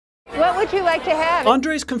What would you like to have?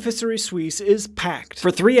 Andre's Confiserie Suisse is packed.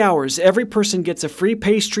 For 3 hours, every person gets a free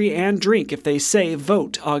pastry and drink if they say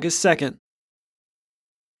vote August 2nd.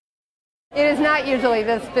 It is not usually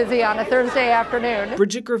this busy on a Thursday afternoon.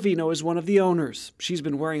 Bridget Gravino is one of the owners. She's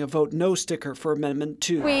been wearing a Vote No sticker for Amendment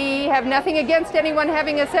 2. We have nothing against anyone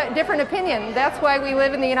having a different opinion. That's why we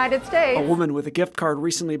live in the United States. A woman with a gift card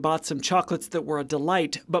recently bought some chocolates that were a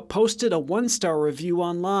delight, but posted a 1-star review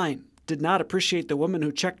online. Did not appreciate the woman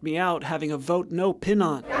who checked me out having a Vote No pin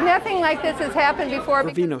on. Nothing like this has happened before.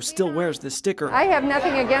 Gravino still wears the sticker. I have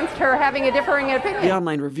nothing against her having a differing opinion. The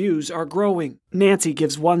online reviews are growing. Nancy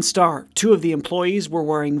gives 1 star. 2 of the employees were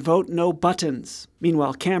wearing Vote No buttons.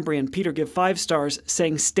 Meanwhile, Cambry and Peter give 5 stars,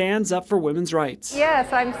 saying stands up for women's rights.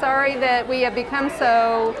 Yes, I'm sorry that we have become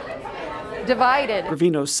so divided.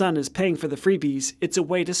 Gravino's son is paying for the freebies. It's a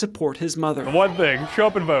way to support his mother. The one thing, show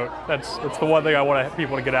up and vote. That's the one thing I want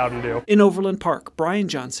people to get out and do. In Overland Park, Brian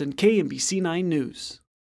Johnson, KMBC 9 News.